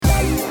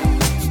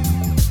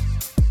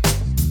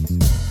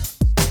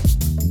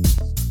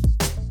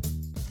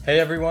Hey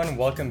everyone,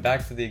 welcome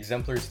back to the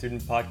Exemplary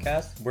Student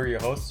Podcast. We're your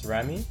hosts,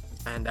 Rami,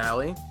 And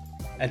Ali.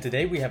 and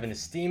today we have an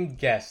esteemed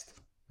guest,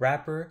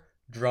 rapper,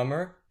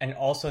 drummer, and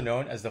also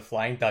known as the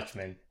Flying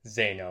Dutchman,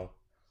 Zeno.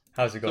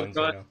 How's it What's going, up,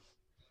 guys? Zeno?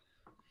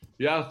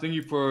 Yeah, thank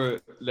you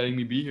for letting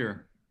me be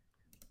here.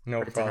 No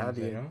Great to problem, have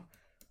you. Zeno.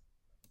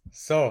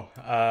 So,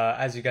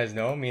 as you guys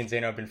know, me and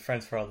Zeno have been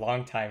friends for a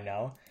long time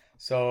now.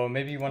 So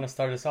maybe you want to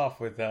start us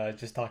off with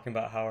just talking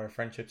about how our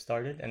friendship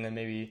started, and then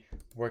maybe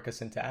work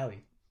us into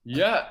Ali.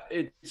 Yeah,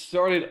 it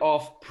started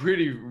off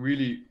pretty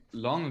really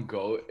long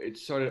ago. It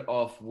started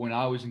off when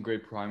I was in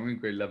grade primary,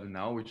 grade 11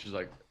 now, which is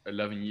like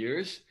 11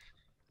 years.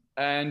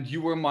 And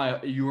you were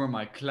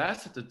my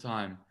class at the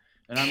time.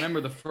 And I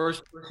remember the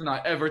first person I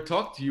ever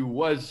talked to you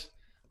was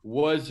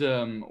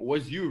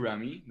you,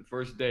 Rami, the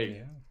first day,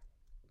 Yeah.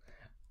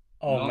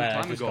 a Oh long man,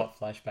 I time just ago. got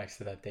flashbacks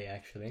to that day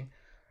actually.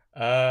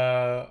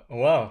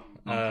 Well,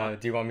 Long time.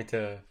 do you want me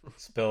to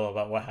spill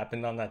about what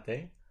happened on that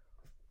day?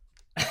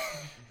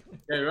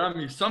 Hey,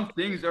 Rami, some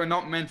things are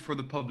not meant for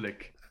the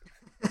public.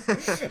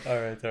 All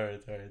right.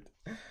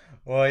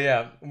 Well,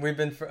 yeah, we've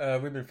been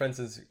friends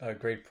since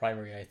grade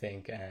primary, I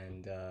think,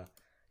 and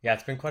yeah,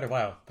 it's been quite a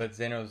while. But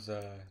Zeno's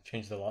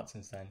changed a lot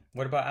since then.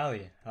 What about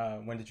Ali?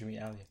 When did you meet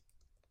Ali?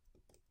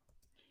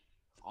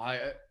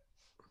 I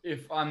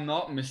If I'm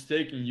not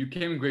mistaken, you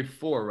came in grade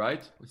 4,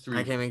 right? Or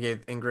I 3? came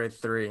in grade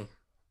 3.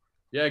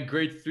 Yeah,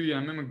 grade 3. I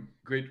remember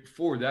grade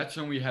 4. That's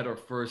when we had our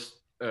first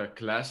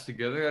class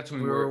together. That's when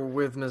We we were were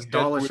with Miss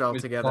together with Dolishall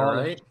Miss together,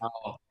 Polish.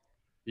 right?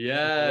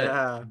 Yeah,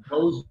 Yeah,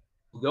 those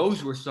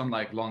those were some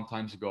like long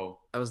times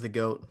ago. that was the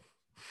goat.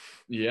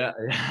 Yeah,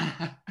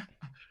 yeah,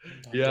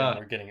 Oh, damn, yeah,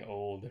 we're getting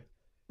old.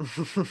 yeah.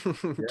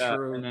 And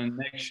True. then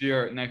next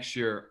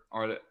year,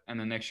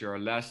 our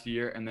last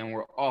year, and then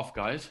we're off,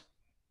 guys.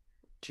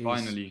 Jeez.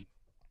 Finally.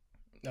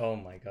 Oh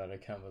my God, I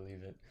can't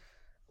believe it.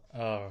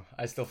 Oh,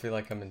 I still feel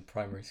like I'm in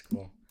primary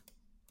school.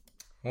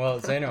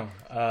 Well, Zeno,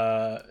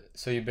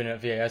 so you've been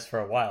at VAS for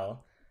a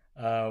while.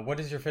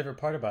 What is your favorite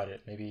part about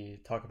it? Maybe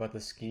talk about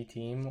the ski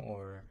team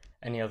or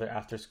any other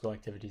after school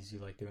activities you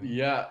like doing.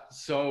 Yeah.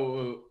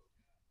 So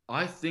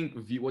I think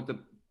what the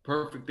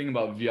perfect thing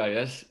about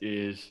VIS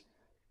is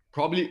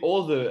probably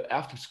all the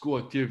after school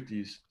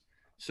activities.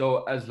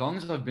 So as long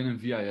as I've been in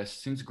VIS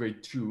since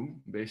grade 2,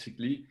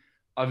 basically,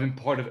 I've been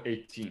part of a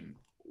team,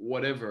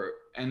 whatever.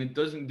 And it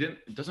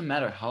doesn't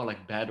matter how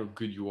like bad or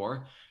good you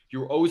are,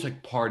 you're always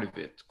like part of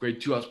it.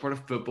 Grade 2, I was part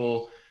of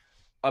football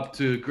up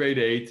to grade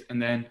 8, and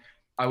then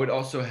I would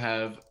also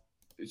have,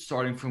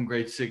 starting from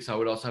grade 6, I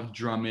would also have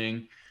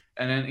drumming,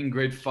 and then in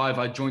grade 5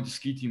 I joined the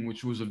ski team,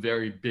 which was a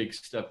very big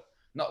step.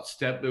 Not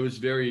step, it was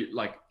very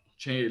like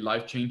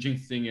life changing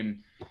thing,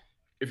 and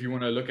if you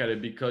want to look at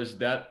it, because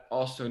that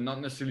also not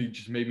necessarily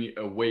just made me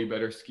a way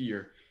better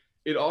skier,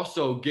 it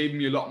also gave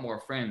me a lot more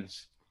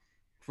friends.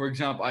 For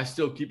example, I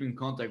still keep in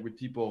contact with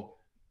people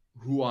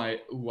who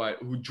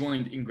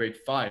joined in grade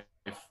 5,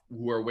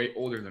 who are way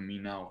older than me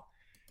now,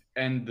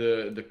 and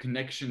the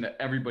connection that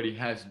everybody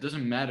has. It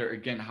doesn't matter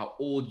again how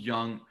old,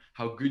 young,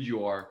 how good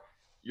you are.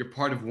 You're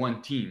part of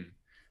one team.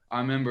 I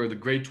remember the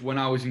grade when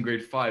I was in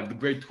grade 5, the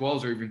grade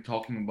 12s are even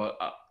talking about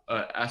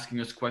asking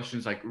us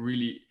questions, like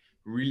really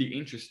really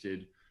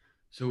interested.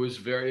 So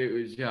it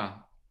was, yeah,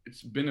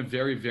 it's been a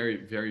very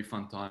very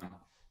fun time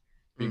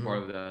being hmm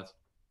part of that.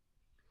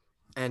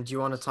 And do you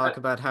want to talk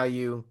about how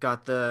you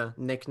got the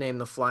nickname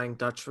the Flying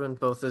Dutchman,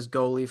 both as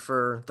goalie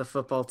for the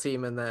football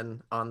team and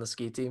then on the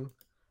ski team?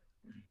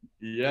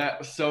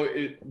 Yeah, so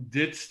it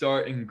did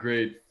start in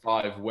grade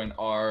 5 when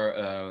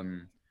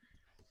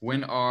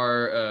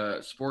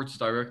our sports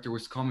director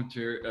was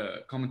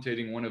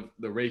commentating one of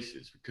the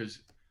races, because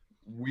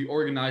we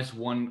organized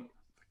one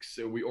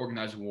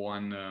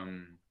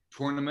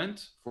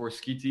tournament for a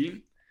ski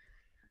team,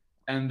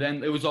 and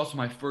then it was also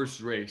my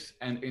first race.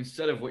 And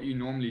instead of what you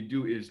normally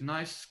do is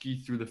nice ski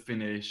through the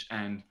finish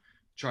and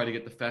try to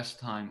get the fast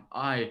time,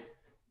 I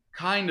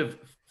kind of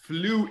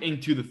flew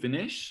into the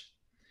finish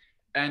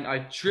and I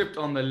tripped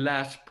on the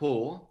last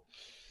pole.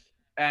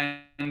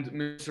 And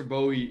Mr.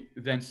 Bowie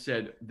then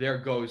said, "There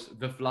goes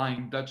the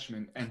Flying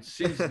Dutchman." And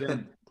since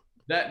then,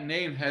 that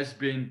name has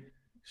been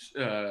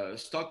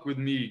stuck with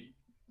me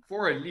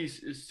for at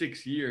least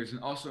 6 years.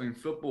 And also in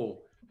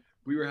football,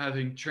 we were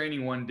having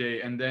training one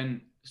day, and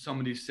then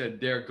somebody said,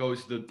 "There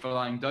goes the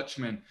Flying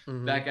Dutchman,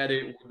 hmm back at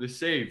it with the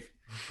save."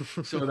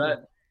 So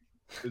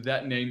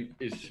that name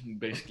is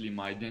basically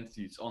my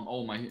identity. It's on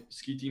all my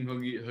ski team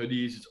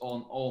hoodies. It's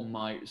on all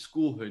my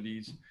school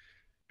hoodies,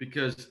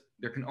 because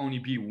there can only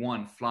be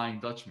one Flying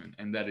Dutchman,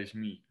 and that is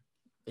me.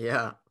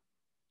 Yeah.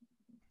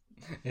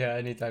 Yeah,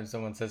 anytime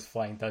someone says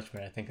Flying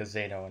Dutchman, I think of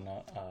Zeno and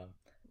not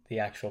the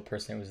actual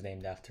person it was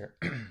named after.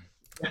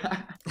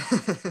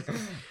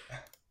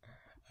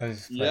 I was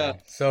just Yeah,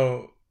 playing.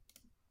 So,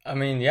 I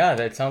mean, yeah,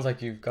 that sounds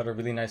like you've got a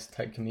really nice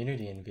tight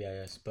community in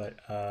VIS, but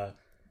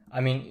I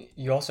mean,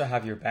 you also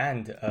have your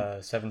band,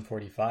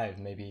 745.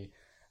 Maybe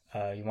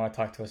you want to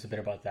talk to us a bit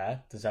about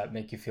that? Does that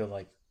make you feel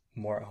like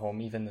more at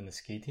home even than the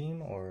ski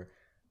team, or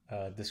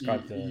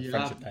describe the yeah,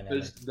 friendship because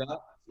dynamic?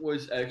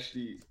 was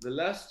actually the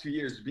last 2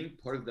 years being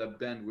part of that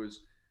band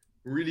was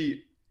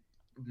really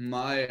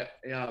my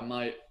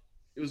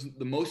it was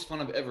the most fun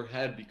I've ever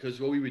had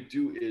because what we would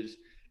do is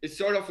it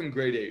started off in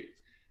grade 8.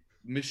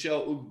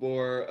 Michelle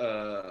Ugbor,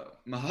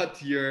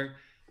 Mahathir,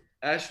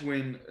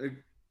 Ashwin,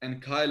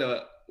 and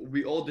Kyla,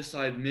 we all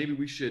decided maybe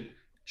we should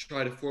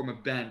try to form a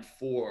band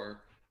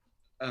for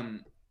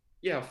um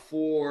yeah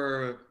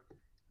for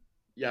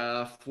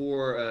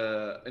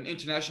an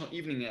international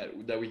evening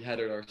that we had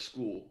at our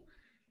school.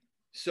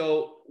 So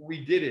we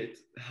did it.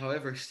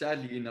 However,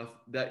 sadly enough,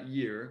 that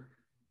year,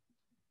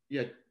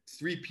 yeah,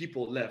 3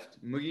 people left.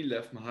 Mugi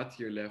left,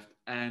 Mahathir left,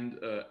 and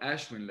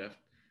Ashwin left.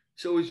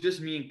 So it was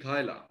just me and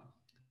Kyla.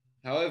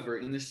 However,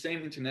 in the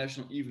same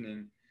international evening,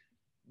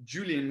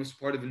 Julian was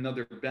part of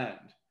another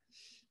band.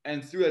 And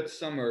through that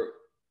summer,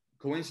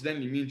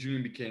 coincidentally, me and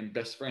Julian became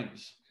best friends.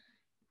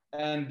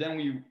 And then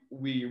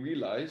we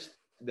realized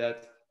that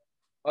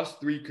us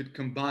three could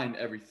combine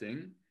everything.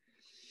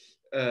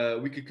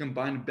 We could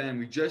combine a band.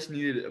 We just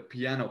needed a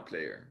piano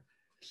player.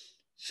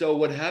 So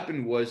what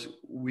happened was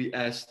we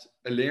asked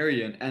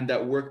Alarian, and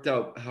that worked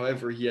out.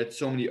 However, he had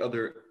so many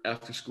other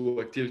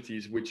after-school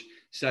activities, which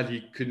sadly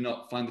he could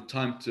not find the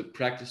time to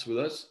practice with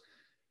us.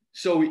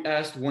 So we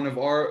asked one of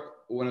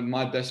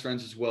my best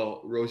friends as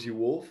well, Rosie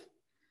Wolf.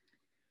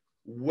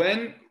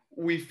 When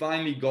we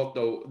finally got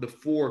the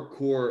 4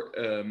 core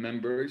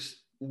members,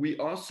 we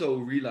also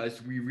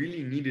realized we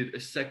really needed a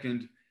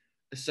second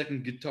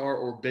guitar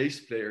or bass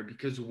player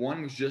because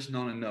one was just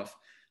not enough.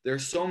 There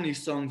are so many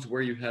songs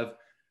where you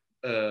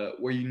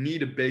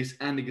need a bass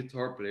and a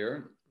guitar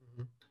player.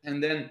 Mhm.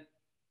 And then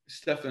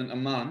Stefan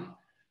Aman,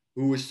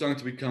 who was starting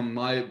to become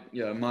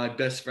my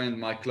best friend,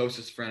 my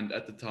closest friend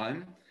at the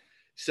time,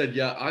 said,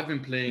 "Yeah, I've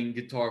been playing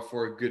guitar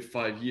for a good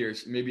 5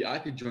 years. Maybe I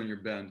could join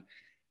your band."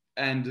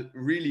 And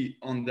really,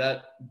 on that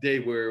day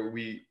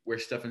where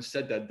Stefan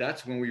said that,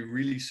 that's when we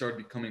really started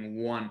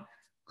becoming one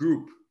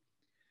group.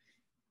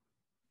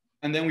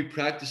 And then we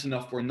practiced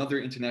enough for another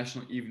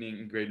international evening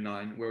in grade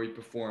 9 where we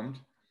performed.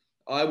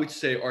 I would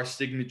say our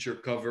signature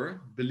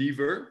cover,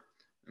 Believer,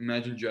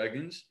 Imagine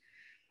Dragons.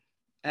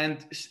 And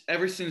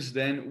ever since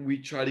then, we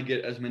try to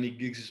get as many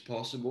gigs as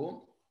possible.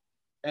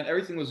 And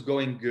everything was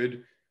going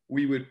good.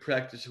 We would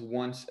practice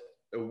once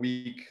a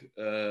week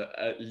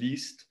at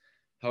least.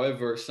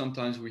 However,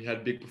 sometimes we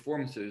had big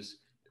performances.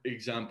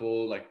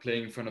 Example, like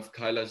playing in front of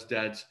Kyla's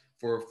dad's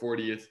for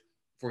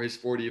his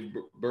 40th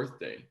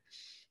birthday.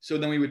 So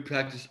then we would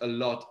practice a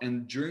lot.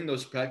 And during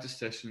those practice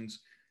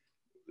sessions,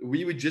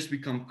 we would just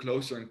become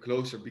closer and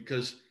closer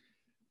because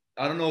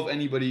I don't know if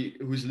anybody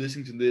who's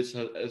listening to this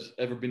has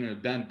ever been in a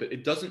band, but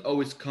it doesn't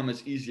always come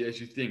as easy as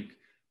you think.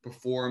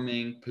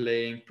 Performing,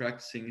 playing,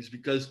 practicing is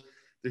because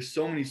there's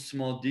so many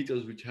small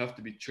details which have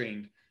to be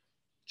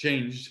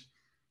changed.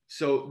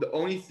 So the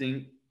only thing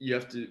you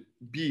have to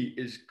be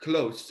is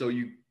close, so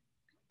you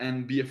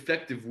and be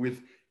effective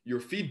with your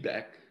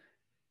feedback.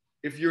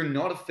 If you're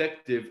not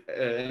effective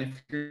and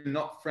if you're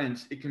not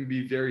friends, it can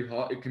be very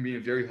hot. It can be a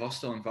very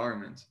hostile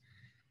environment.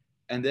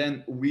 And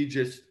then we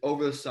just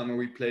over the summer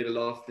we played a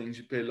lot of things.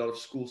 We played a lot of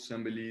school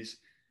assemblies,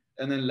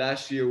 and then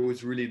last year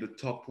was really the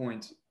top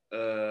point.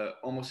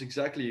 Almost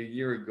exactly a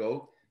year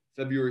ago,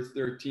 February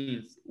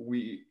 13th,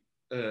 we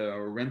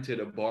rented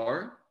a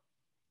bar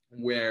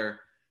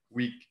where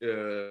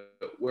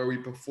where we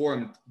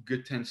performed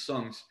good 10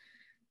 songs,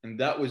 and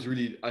that was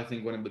really I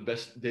think one of the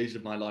best days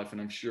of my life.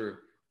 And I'm sure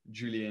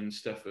Julian,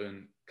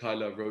 Stefan,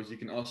 Kyla, Rosie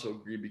can also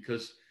agree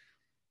because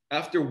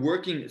after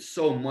working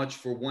so much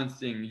for one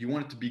thing, you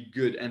want it to be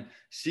good. And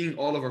seeing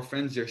all of our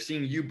friends there,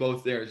 seeing you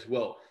both there as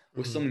well,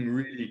 was Mhm. something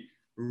really,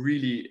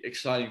 really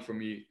exciting for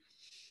me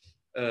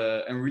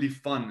and really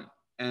fun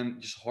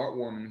and just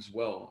heartwarming as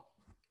well.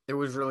 It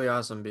was really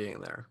awesome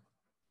being there.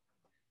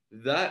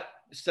 That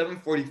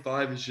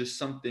 7:45 is just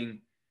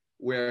something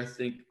where I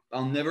think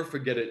I'll never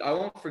forget it. I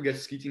won't forget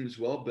ski team as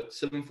well, but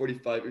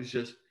 7:45 is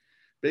just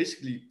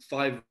basically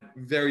 5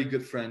 very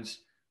good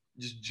friends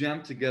just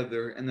jammed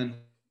together and then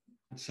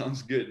it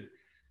sounds good.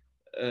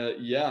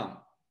 Yeah,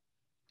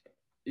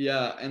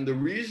 Yeah, and the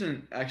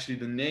reason actually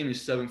the name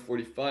is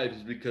 7:45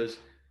 is because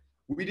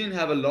we didn't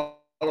have a lot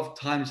of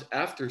times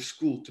after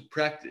school to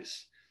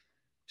practice.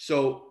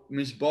 So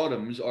Miss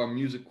Bottoms, our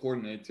music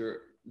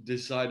coordinator,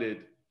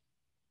 decided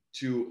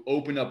to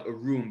open up a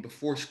room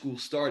before school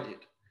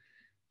started,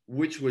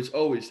 which was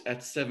always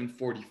at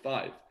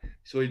 7:45.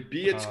 So we'd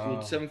be at school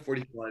at Oh,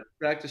 7:45,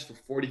 practice for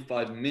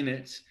 45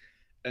 minutes,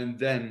 and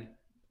then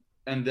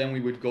we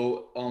would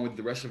go on with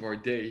the rest of our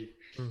day.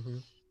 Hmm.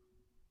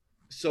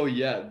 So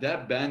yeah,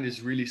 that band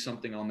is really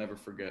something I'll never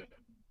forget.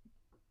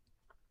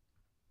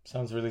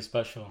 sounds really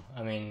special.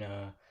 I mean,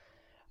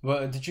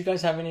 but did you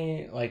guys have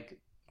any like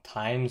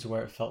times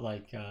where it felt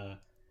like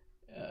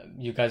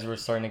you guys were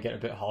starting to get a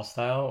bit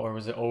hostile, or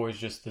was it always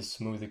just this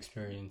smooth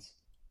experience?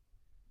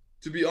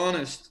 To be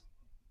honest,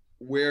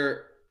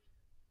 where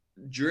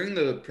during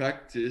the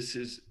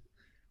practices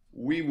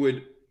we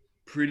would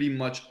pretty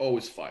much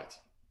always fight,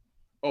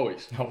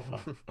 always. Oh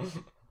wow.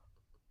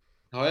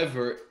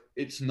 However,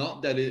 it's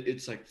not that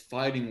it's like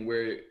fighting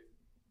where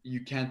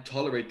you can't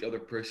tolerate the other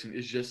person.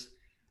 It's just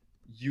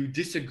you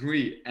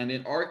disagree. And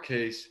in our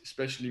case,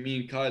 especially me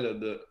and Kyla,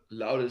 the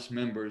loudest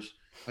members,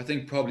 I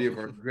think probably of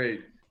our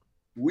grade,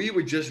 we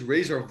would just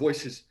raise our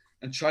voices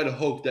and try to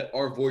hope that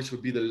our voice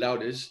would be the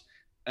loudest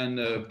and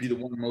be the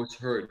one most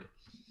heard.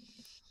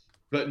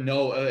 But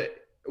no,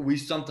 we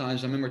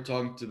sometimes, I remember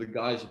talking to the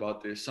guys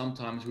about this,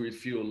 sometimes we would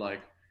feel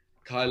like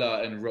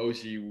Kyla and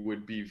Rosie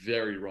would be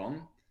very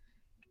wrong.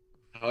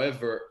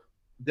 However,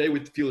 they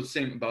would feel the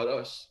same about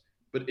us,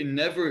 but it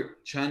never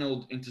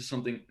channeled into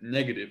something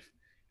negative,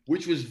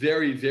 which was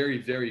very, very,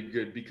 very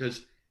good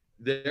because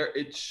there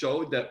it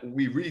showed that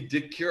we really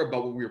did care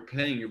about what we were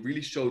playing. It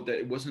really showed that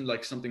it wasn't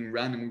like something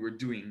random we were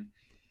doing,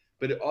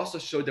 but it also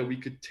showed that we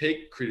could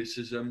take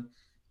criticism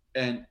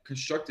and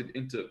construct it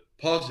into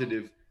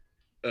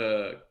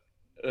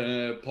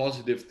uh,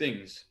 positive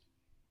things.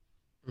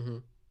 Hmm.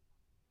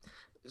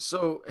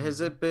 So has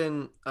Mhm. it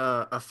been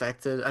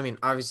affected? I mean,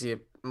 obviously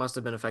it must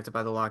have been affected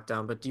by the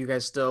lockdown, but do you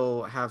guys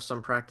still have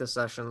some practice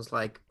sessions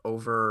like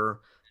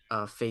over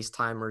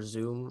FaceTime or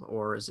Zoom,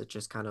 or is it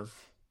just kind of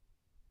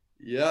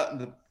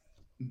Yeah,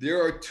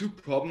 there are two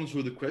problems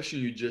with the question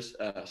you just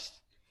asked.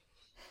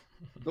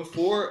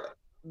 Before,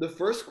 the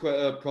first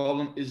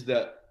problem is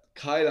that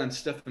Kyla and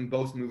Stefan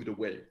both moved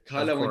away. of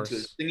Kyla went to a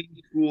course.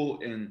 singing school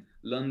in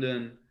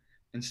London,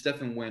 and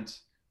Stefan went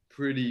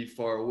pretty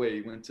far away.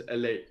 He went to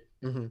LA.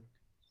 Hmm.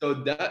 So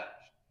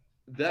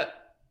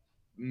that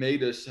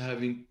made us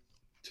having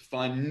to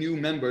find new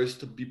members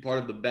to be part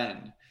of the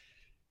band.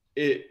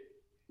 It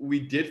We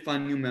did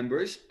find new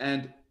members,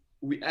 and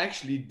we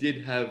actually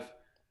did have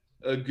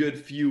a good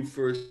few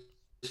first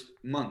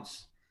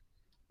months.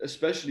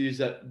 Especially is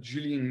that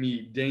Julie and me,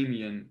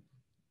 Damien,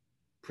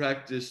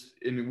 practiced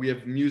and we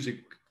have music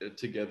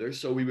together,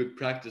 so we would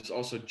practice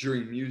also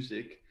during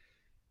music,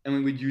 and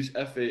we would use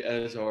Fa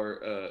as our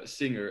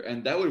singer,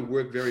 and that would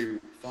work very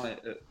fine,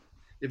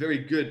 very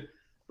good.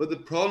 But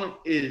the problem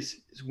is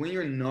when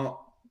you're not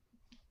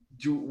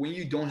when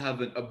you don't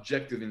have an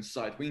objective in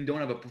sight, when you don't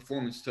have a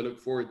performance to look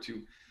forward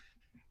to,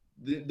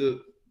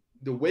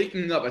 the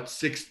waking up at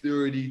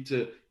 6:30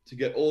 to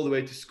get all the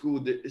way to school,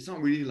 it's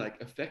not really like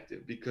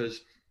effective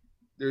because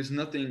there's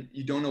nothing,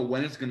 you don't know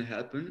when it's going to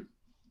happen.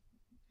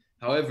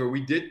 However,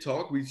 we did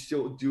talk. We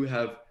still do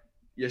have,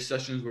 yes,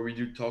 sessions where we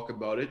do talk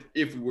about it.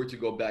 If we were to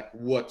go back,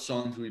 what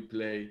songs we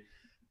play,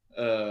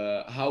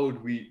 how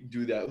would we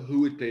do that?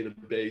 Who would play the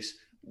bass?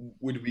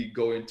 Would we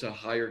go into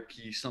higher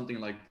key, something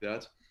like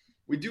that?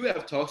 We do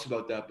have talks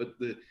about that, but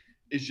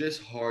it's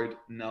just hard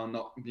now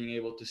not being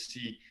able to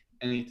see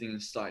anything in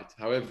sight.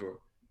 However,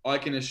 I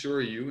can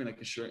assure you, and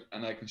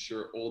I can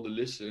assure all the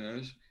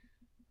listeners,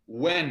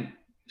 when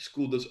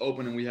school does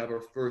open and we have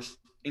our first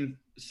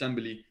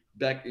assembly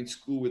back in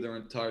school with our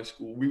entire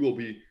school, we will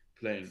be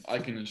playing. I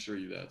can assure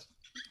you that.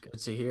 Good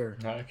to hear.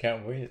 I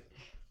can't wait.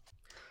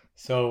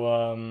 So,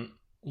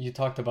 you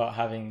talked about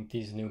having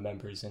these new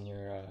members in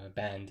your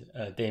band,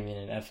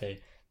 Damien and Fa.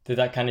 Did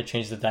that kind of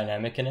change the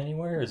dynamic in any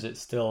way, or is it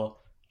still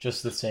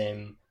just the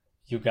same?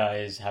 You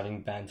guys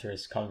having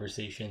banterous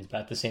conversations, but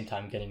at the same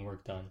time getting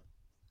work done.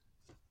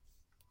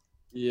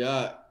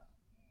 Yeah,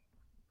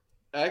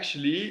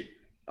 actually,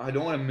 I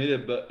don't want to admit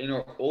it, but in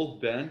our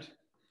old band,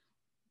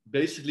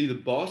 basically the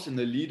boss and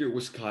the leader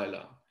was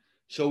Kyla.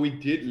 So we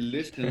did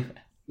listen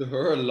to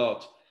her a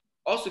lot.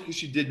 Also, because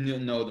she did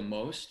know the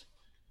most.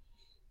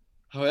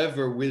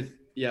 However, with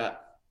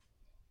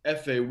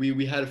Fa,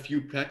 we had a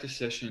few practice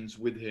sessions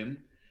with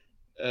him.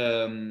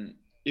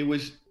 It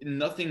was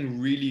nothing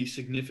really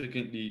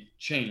significantly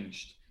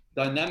changed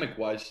dynamic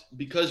wise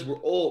because we're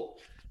all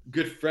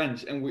good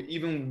friends, and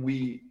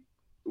we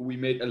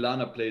made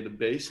Alana play the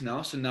bass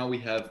now. So a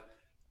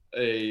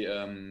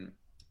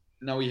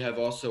now we have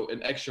also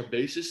an extra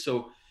bassist.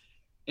 So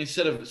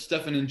instead of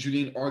Stefan and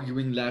Julian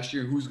arguing last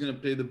year who's gonna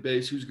play the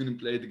bass, who's gonna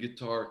play the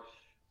guitar,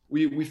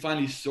 we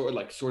finally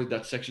sorted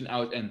that section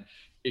out, and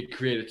it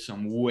created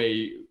some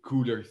way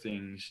cooler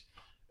things,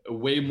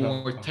 way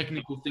more Oh,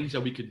 technical things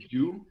that we could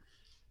do.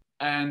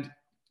 And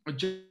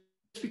just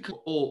because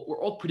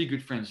we're all pretty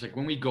good friends, like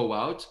when we go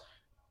out,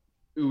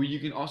 you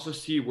can also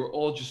see we're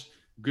all just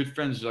good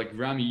friends. Like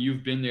Rami,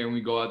 you've been there, and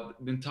we go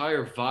out, the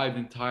entire vibe, the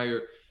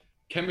entire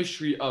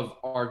chemistry of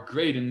our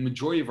grade and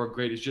majority of our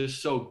grade is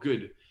just so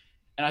good.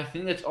 And I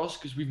think that's also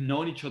because we've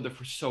known each other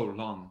for so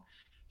long.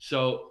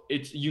 So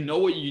it's,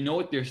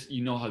 what there's,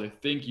 you know how they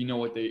think, you know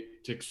what they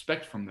to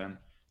expect from them.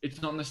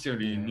 It's not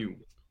necessarily yeah, new.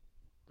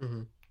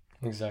 Hmm.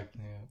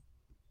 exactly. Yeah.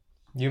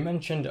 You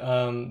mentioned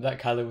that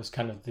Kylie was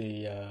kind of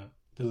the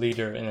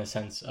leader in a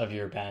sense of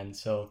your band.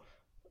 So,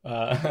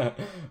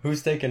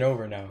 who's taken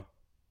over now?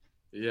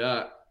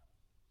 Yeah.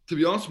 To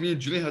be honest, me and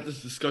Julian had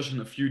this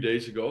discussion a few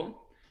days ago,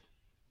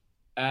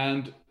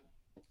 and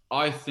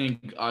I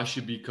think I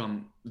should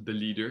become the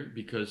leader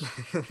because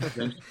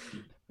eventually,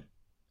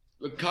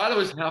 look,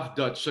 Kylo is half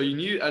Dutch, so you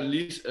need at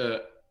least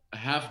a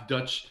half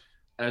Dutch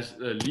as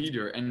a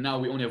leader, and now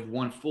we only have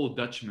one full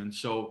Dutchman.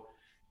 So,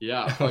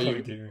 yeah, Oh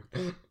dear.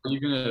 are you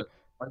gonna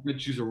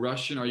choose a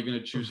Russian? Are you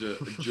gonna choose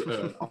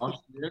an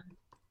Austrian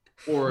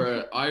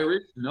or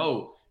Irish?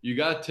 No, You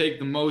gotta take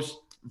the most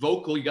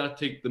vocal. You gotta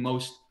take the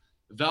most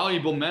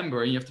valuable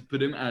member, and you have to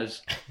put him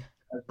as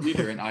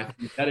leader. And I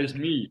think that is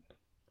me.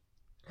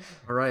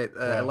 All right,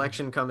 Wow.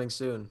 election coming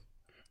soon.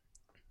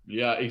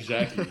 Yeah,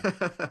 exactly.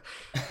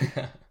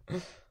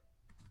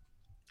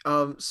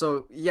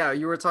 So yeah,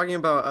 you were talking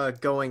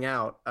about going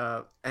out,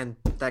 and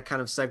that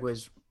kind of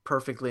segues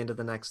perfectly into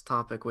the next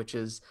topic, which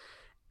is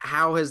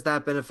how has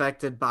that been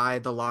affected by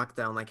the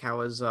lockdown? Like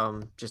how is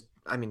just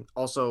I mean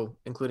also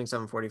including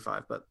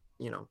 745, but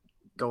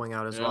going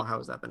out as Yeah. well, how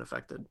has that been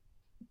affected?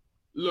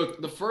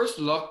 Look, the first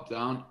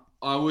lockdown,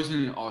 I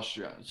wasn't in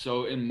Austria.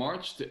 So in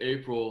March to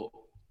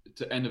April,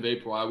 to end of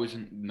April, I was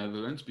in the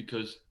Netherlands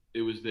because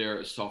it was there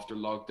a softer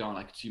lockdown.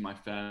 I could see my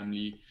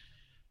family.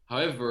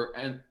 However,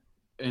 and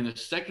in the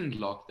second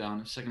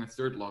lockdown, second and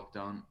third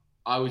lockdown,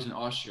 I was in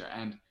Austria.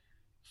 And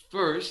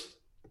first,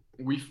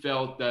 we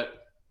felt that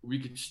we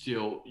could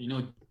still,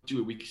 do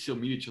it. We could still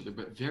meet each other.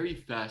 But very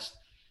fast,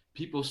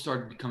 people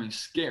started becoming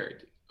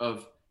scared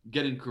of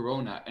getting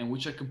corona, and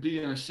which I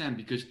completely understand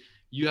because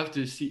you have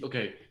to see,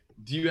 okay,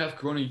 do you have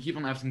corona? You keep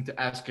on having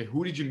to ask, okay,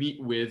 who did you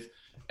meet with?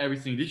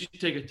 Everything. Did you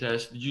take a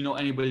test? Did you know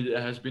anybody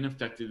that has been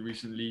affected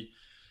recently?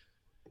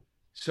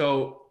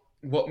 So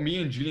what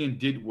me and Julian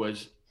did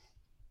was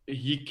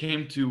he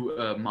came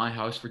to my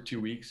house for 2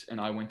 weeks, and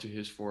I went to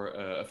his for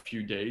a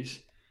few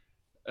days,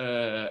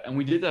 and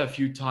we did that a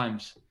few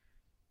times.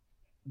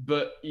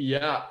 But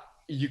yeah,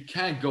 you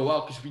can't go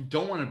out because we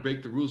don't want to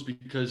break the rules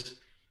because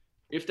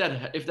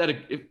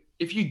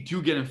if you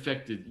do get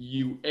infected,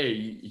 you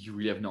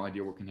really have no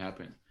idea what can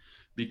happen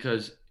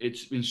because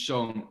it's been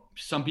shown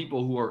some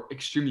people who are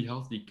extremely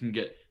healthy can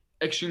get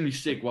extremely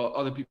sick while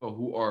other people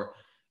who are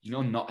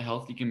not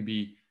healthy can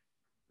be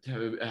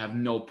have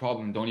no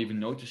problem, don't even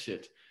notice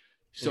it.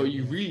 So Yeah.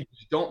 you really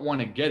don't want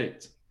to get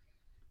it.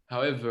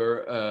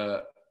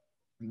 However,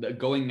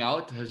 going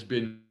out has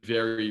been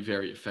very,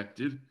 very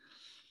effective.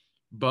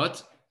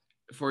 But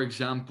for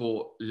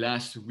example,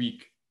 last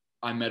week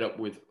I met up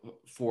with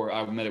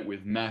I met up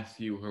with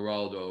Matthew,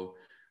 Geraldo,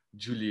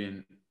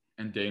 Julian,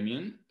 and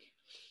Damien.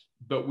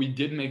 But we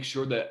did make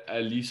sure that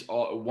at least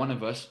one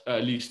of us,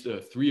 at least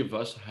three of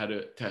us, had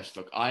a test.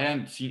 Look, I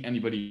hadn't seen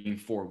anybody in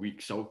 4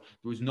 weeks, so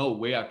there was no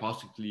way I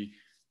possibly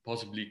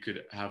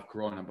could have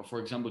corona. But for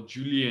example,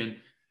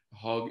 Julian,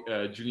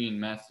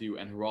 Matthew,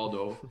 and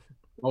Geraldo,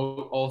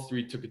 all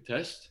three took a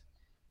test.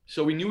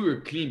 So we knew we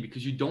were clean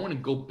because you don't want to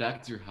go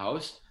back to your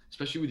house,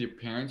 especially with your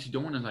parents. You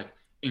don't want to like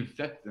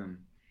infect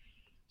them.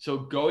 So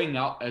going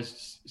out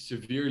as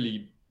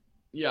severely,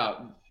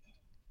 yeah,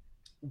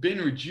 been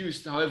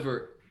reduced.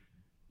 However,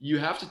 you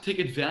have to take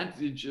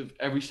advantage of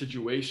every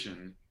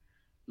situation.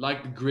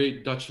 Like the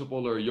great Dutch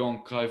footballer Johan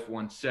Cruyff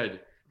once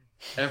said,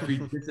 every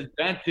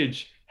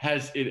disadvantage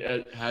has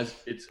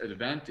its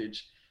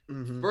advantage.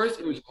 Hmm. First,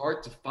 it was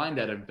hard to find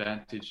that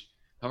advantage.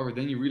 However,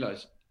 then you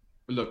realize,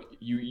 look,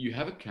 you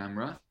have a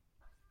camera,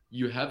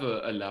 you have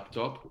a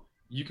laptop,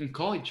 you can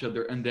call each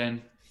other and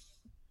then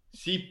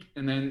see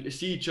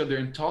each other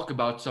and talk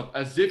about stuff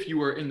as if you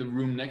were in the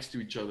room next to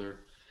each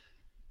other.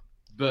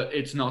 But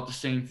it's not the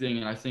same thing.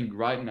 And I think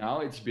right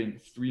now it's been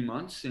 3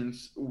 months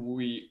since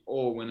we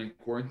all went in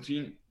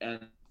quarantine, and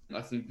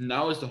I think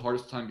now is the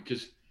hardest time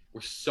because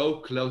we're so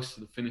close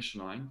to the finish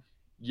line,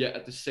 yet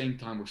at the same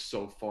time we're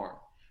so far.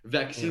 Yeah.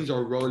 Vaccines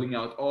are rolling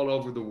out all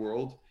over the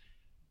world,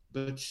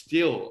 but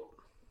still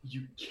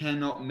you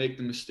cannot make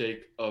the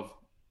mistake of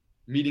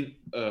meeting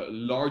a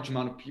large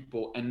amount of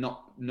people and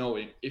not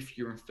knowing if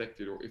you're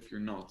infected or if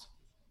you're not.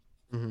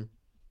 Hmm.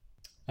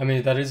 I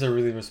mean, that is a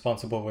really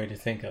responsible way to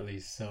think, at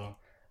least. So,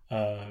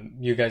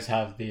 you guys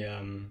have the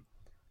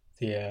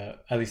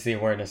at least the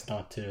awareness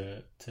not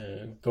to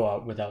go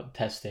out without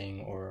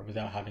testing or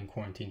without having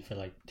quarantine for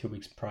like 2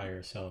 weeks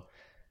prior. So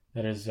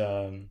that is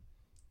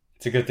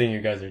it's a good thing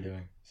you guys are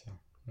doing. So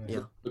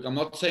Yeah. Look, I'm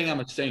not saying I'm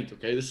a saint,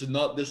 okay? This is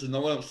not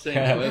what I'm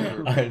saying.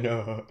 However, I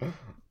know.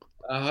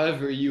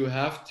 you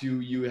have to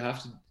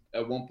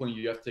at one point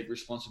you have to take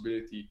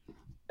responsibility,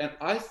 and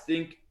I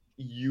think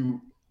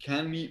you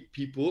can meet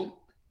people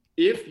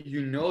if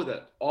you know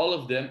that all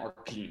of them are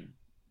clean.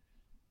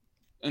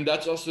 And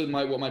that's also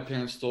what my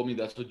parents told me.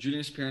 That's what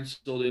Julian's parents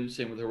told him.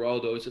 Same with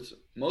Geraldo. It's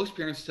most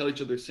parents tell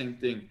each other the same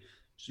thing.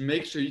 Just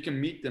make sure you can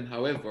meet them.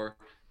 However,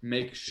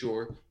 make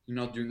sure you're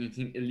not doing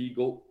anything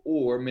illegal,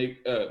 or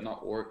make not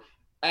or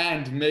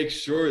and make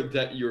sure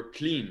that you're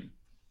clean.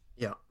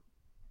 Yeah.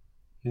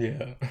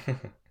 Yeah.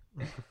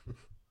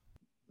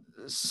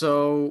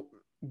 So,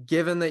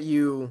 given that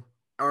you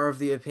are of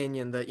the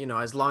opinion that,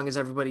 as long as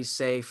everybody's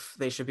safe,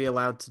 they should be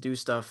allowed to do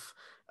stuff,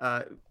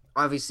 uh,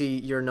 obviously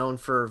you're known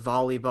for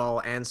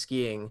volleyball and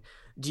skiing.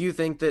 Do you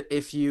think that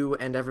if you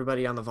and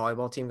everybody on the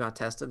volleyball team got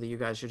tested, that you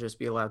guys should just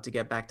be allowed to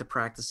get back to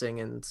practicing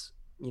and,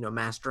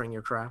 mastering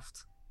your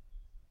craft?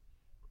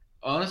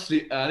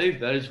 Honestly, Ali,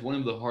 that is one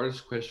of the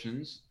hardest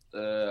questions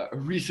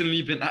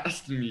recently been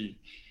asked to me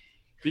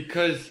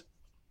because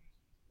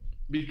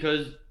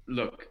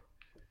look,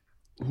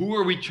 who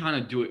are we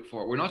trying to do it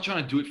for? We're not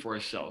trying to do it for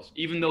ourselves.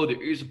 Even though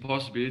there is a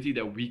possibility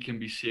that we can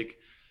be sick,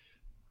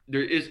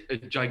 there is a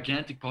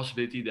gigantic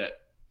possibility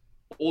that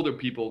older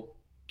people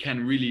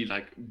can really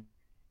like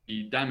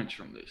be damaged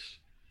from this.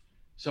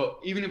 So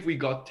even if we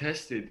got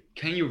tested,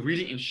 can you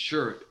really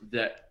ensure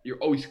that you're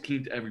always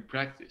clean to every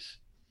practice?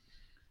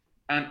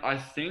 And I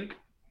think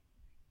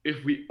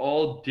if we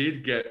all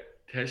did get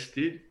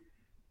tested,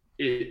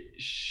 it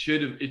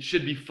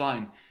should be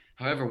fine.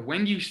 However,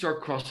 when you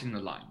start crossing the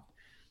line,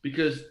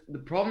 because the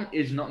problem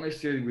is not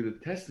necessarily with the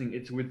testing,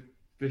 it's with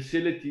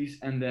facilities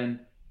and then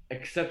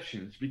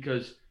exceptions.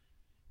 Because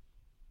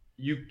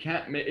you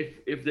can't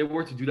if they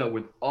were to do that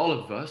with all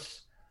of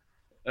us,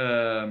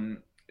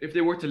 if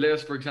they were to let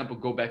us, for example,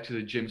 go back to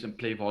the gyms and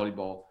play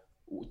volleyball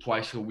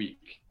twice a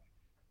week,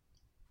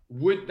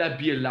 would that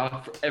be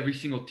allowed for every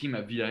single team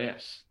at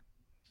VIS?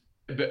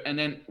 But and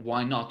then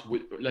why not?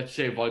 Let's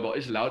say volleyball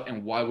is allowed,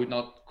 and why would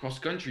not cross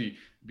country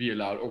be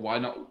allowed, or why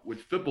not would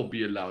football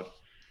be allowed?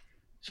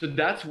 So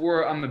that's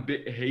where I'm a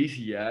bit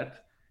hazy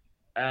at.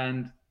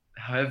 And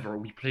however,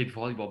 we played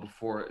volleyball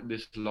before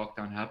this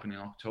lockdown happened in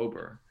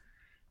October,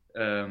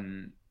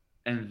 um,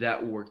 and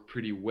that worked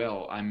pretty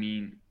well. I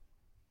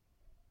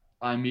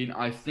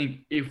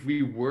think if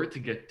we were to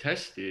get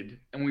tested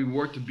and we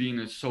were to be in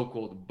a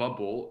so-called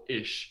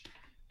bubble-ish,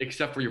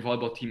 except for your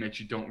volleyball teammates,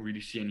 you don't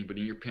really see anybody,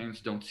 and your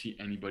parents don't see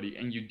anybody,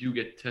 and you do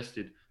get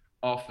tested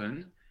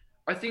often,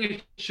 I think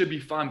it should be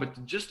fine.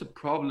 But just the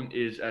problem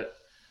is,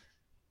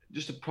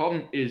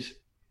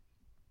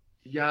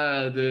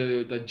 yeah,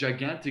 the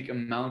gigantic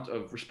amount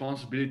of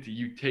responsibility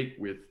you take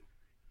with.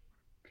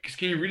 Because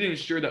can you really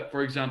ensure that,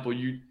 for example,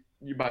 you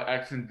by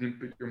accident didn't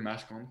put your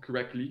mask on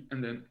correctly,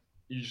 and then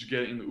you just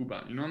get it in the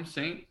U-Bahn? You know what I'm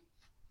saying?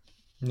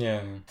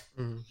 Yeah.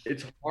 Mhm.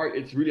 It's hard.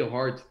 It's really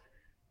hard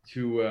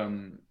to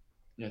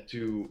yeah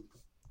to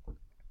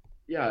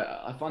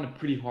yeah. I find it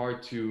pretty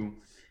hard to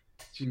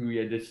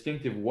yeah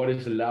distinctive what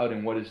is allowed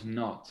and what is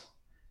not.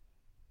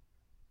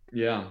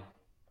 Yeah.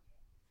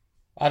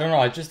 I don't know.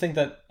 I just think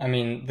that I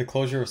mean the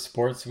closure of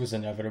sports was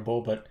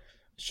inevitable, but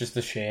it's just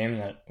a shame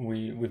that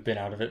we've been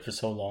out of it for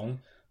so long.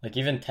 Like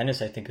even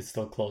tennis, I think is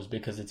still closed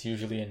because it's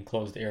usually in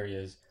closed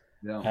areas.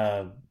 Yeah.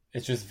 Uh,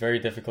 it's just very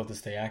difficult to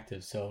stay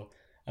active. So,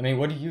 I mean,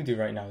 what do you do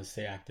right now to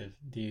stay active?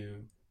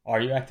 Are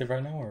you active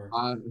right now or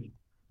Uh,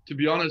 to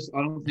be honest,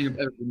 I don't think I've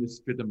ever been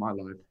this fit in my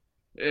life.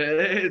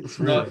 It's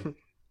not really?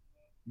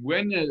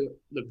 when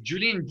look,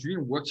 Julian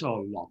Dream works out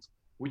a lot,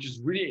 which is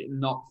really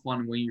not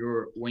fun when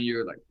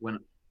you're like when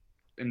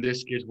in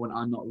this case when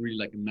I'm not really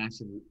like a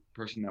massive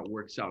person that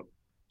works out.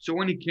 So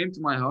when he came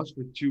to my house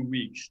for 2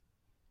 weeks,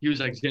 he was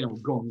like, Zeno,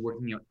 we're going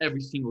working out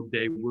every single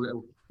day.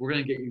 We're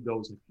gonna get you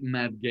those like,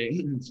 mad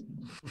gains.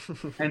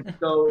 And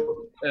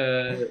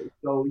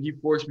so he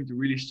forced me to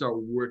really start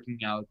working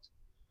out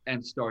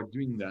and start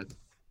doing that.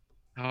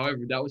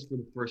 However, that was for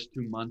the first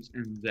 2 months,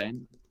 and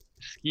then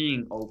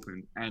skiing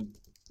opened. And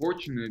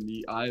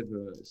fortunately, I have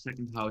a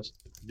second house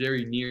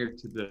very near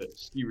to the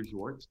ski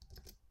resort,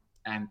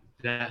 and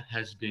that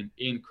has been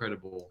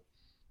incredible.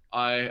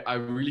 I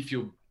really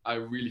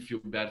feel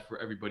bad for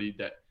everybody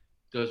that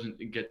doesn't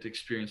get to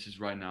experience this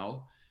right now,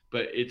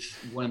 but it's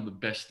one of the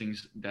best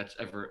things that's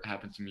ever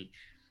happened to me.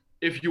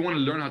 If you want to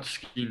learn how to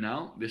ski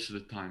now, this is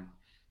the time,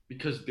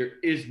 because there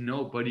is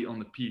nobody on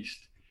the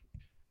piste.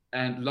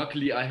 And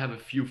luckily, I have a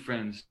few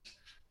friends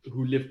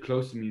who live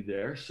close to me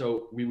there,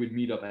 so we would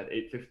meet up at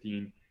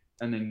 8:15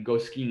 and then go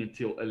skiing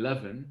until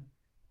 11,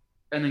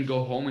 and then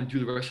go home and do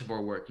the rest of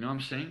our work. You know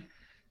what I'm saying?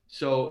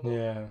 So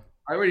Yeah.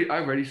 I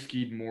already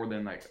skied more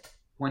than like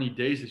 20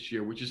 days this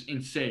year, which is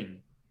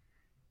insane.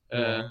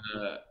 Uh,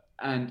 Wow.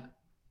 and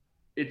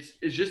it's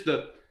just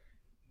that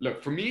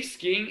look, for me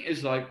skiing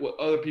is like what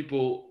other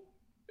people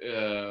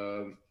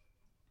uh,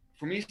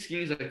 for me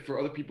skiing is like for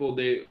other people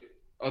they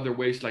other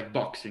ways like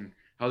boxing,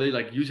 how they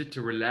like use it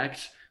to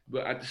relax,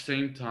 but at the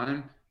same time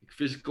like,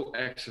 physical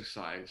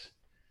exercise.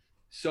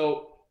 So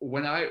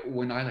when I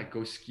like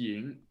go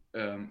skiing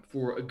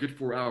for a good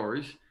 4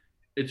 hours,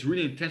 it's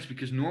really intense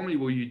because normally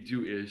what you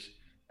do is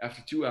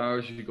after 2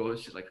 hours you go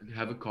like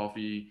have a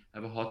coffee,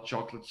 have a hot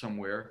chocolate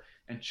somewhere,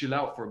 and chill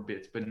out for a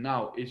bit. But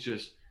now it's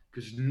just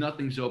because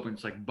nothing's open.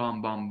 It's like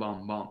bam, bam,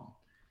 bam, bam.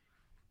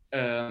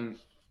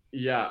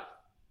 Yeah,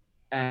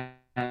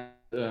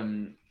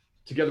 and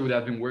together with that,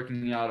 I've been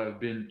working out. I've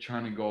been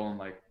trying to go on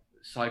like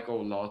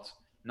cycle a lot.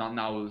 Not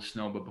now with the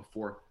snow, but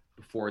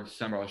before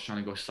December, I was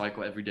trying to go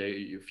cycle every day,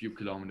 a few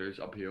kilometers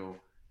uphill,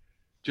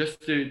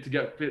 just to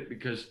get fit.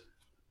 Because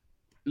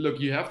look,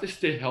 you have to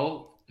stay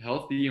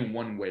healthy in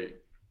one way.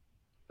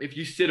 If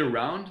you sit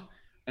around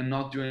and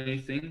not do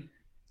anything,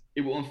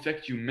 it will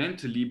affect you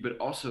mentally, but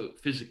also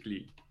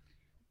physically.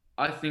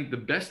 I think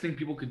the best thing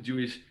people could do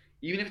is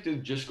even if they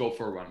just go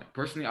for a run.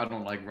 Personally, I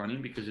don't like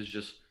running because it's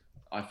just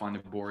I find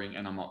it boring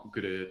and I'm not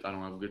good at it. I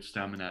don't have good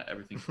stamina,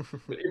 everything.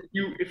 But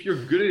if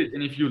you're good at it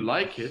and if you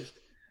like it,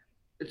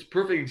 it's a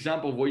perfect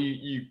example of what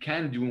you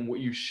can do and what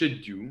you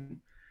should do.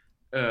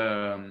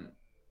 Um,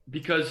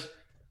 because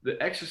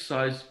the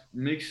exercise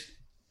makes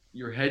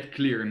your head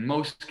clear in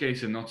most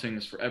cases. I'm not saying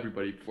this for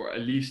everybody, for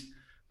at least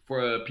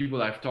for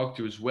people I've talked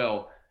to as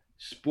well.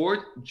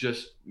 Sport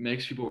just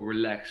makes people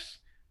relax.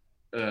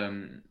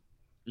 Um,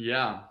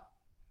 yeah,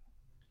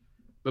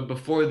 But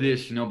before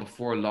this,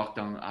 before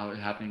lockdown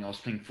happening, I was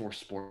playing 4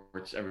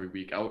 sports every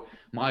week.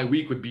 My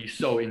week would be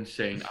so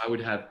insane. I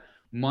would have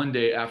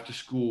Monday after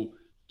school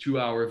 2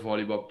 hour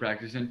volleyball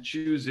practice, and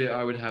Tuesday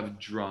I would have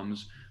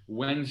drums.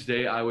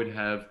 Wednesday I would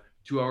have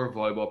 2 hour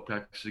volleyball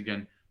practice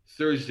again.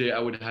 Thursday I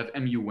would have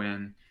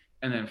MUN,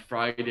 and then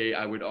Friday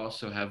I would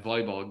also have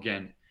volleyball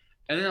again.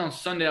 And then on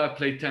Sunday I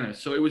played tennis.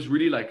 So it was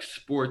really like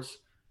sports,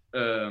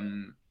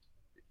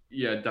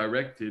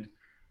 directed.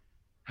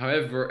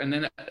 However, and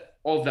then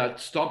all of that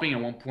stopping at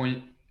one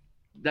point,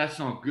 that's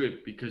not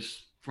good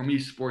because for me,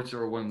 sports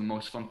are one of the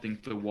most fun things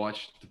to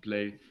watch, to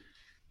play,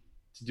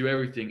 to do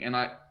everything. And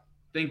I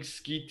think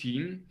ski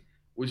team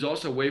was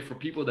also a way for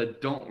people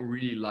that don't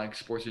really like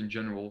sports in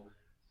general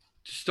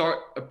to start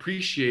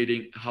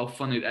appreciating how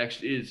fun it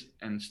actually is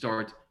and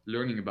start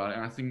learning about it.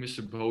 And I think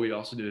Mr. Bowie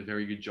also did a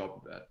very good job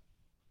of that.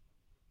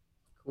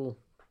 Cool.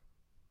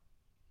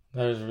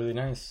 That is really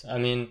nice. I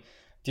mean,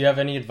 do you have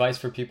any advice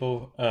for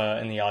people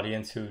in the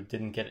audience who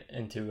didn't get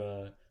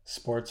into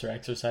sports or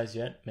exercise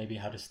yet? Maybe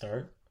how to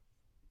start?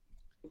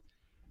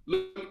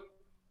 Look,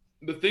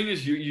 the thing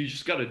is, you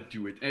just gotta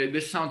do it.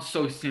 This sounds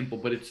so simple,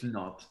 but it's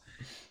not.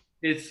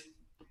 It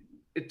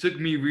took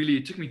me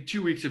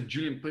 2 weeks of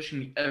Julian pushing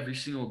me every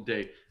single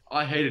day.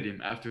 I hated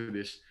him after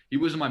this. He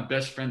wasn't my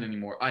best friend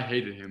anymore. I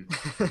hated him.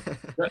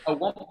 But at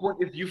one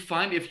point, if you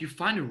find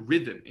a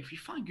rhythm, if you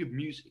find good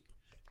music,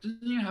 it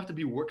doesn't even have to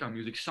be workout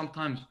music.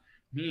 Sometimes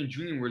me and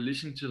Julian were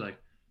listening to like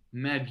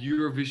mad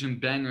Eurovision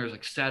bangers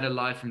like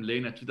Satellite from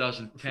Lena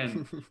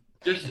 2010.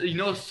 Just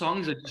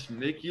songs that just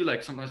make you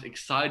like sometimes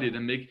excited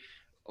and make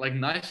like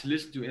nice to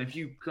listen to. And if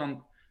you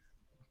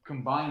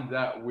combine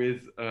that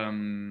with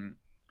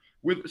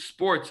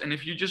sports, and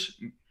if you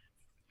just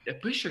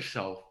push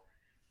yourself.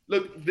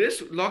 Look,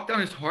 this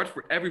lockdown is hard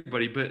for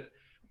everybody, but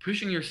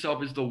pushing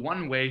yourself is the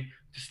one way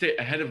to stay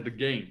ahead of the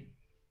game.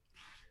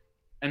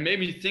 And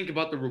maybe think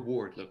about the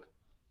reward. Look,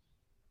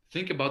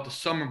 think about the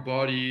summer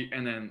body,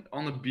 and then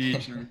on the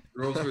beach, and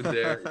girls are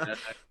there.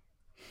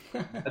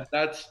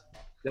 That's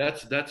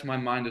my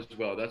mind as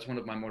well. That's one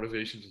of my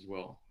motivations as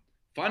well.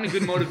 Find a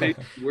good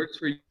motivation that works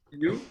for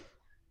you,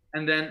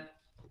 and then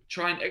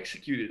try and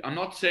execute it. I'm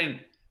not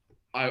saying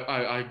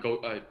I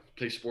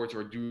play sports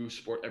or do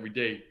sport every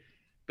day,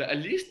 but at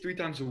least 3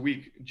 times a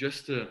week,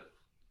 just to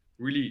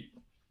really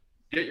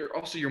get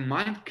your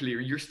mind clear.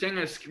 You're staring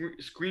at a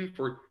screen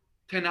for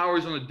 10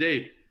 hours on a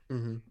day.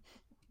 Mm-hmm.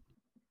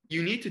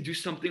 You need to do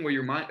something where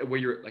your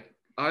like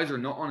eyes are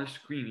not on a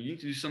screen. You need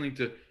to do something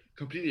to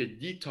completely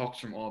detox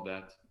from all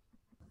that.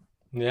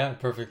 Yeah,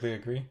 perfectly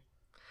agree.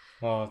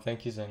 Well,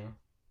 thank you, Zeno.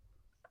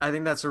 I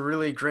think that's a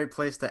really great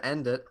place to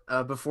end it.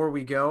 Before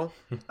we go,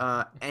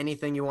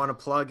 anything you want to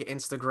plug?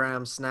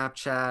 Instagram,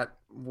 Snapchat,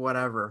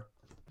 whatever.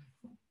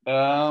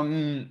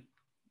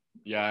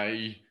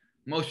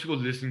 Most people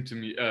listening to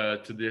me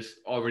to this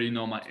already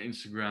know my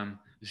Instagram,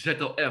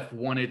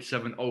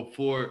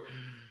 ZLF18704.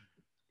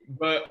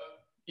 But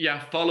yeah,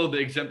 follow the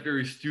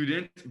exemplary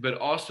student, but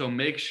also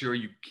make sure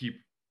you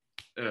keep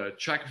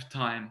track of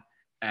time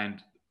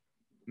and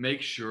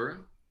make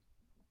sure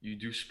you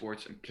do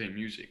sports and play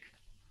music,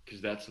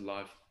 because that's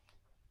alive.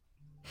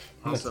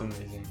 Awesome. That's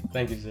amazing.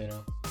 Thank you,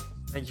 Zeno.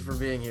 Thank you for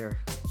being here.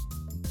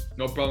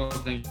 No problem.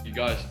 Thank you,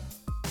 guys.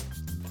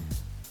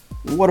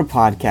 What a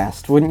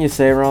podcast, wouldn't you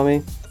say,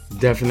 Rami?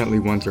 Definitely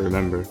one to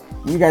remember.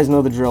 You guys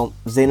know the drill.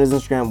 Zeno's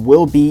Instagram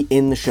will be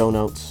in the show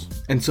notes.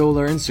 And so will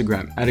our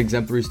Instagram at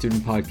Exemplary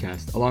Student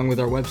Podcast, along with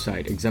our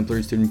website,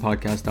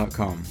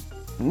 exemplarystudentpodcast.com.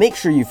 Make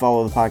sure you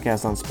follow the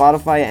podcast on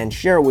Spotify and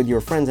share it with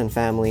your friends and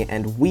family,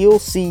 and we'll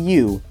see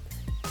you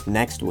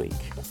next week.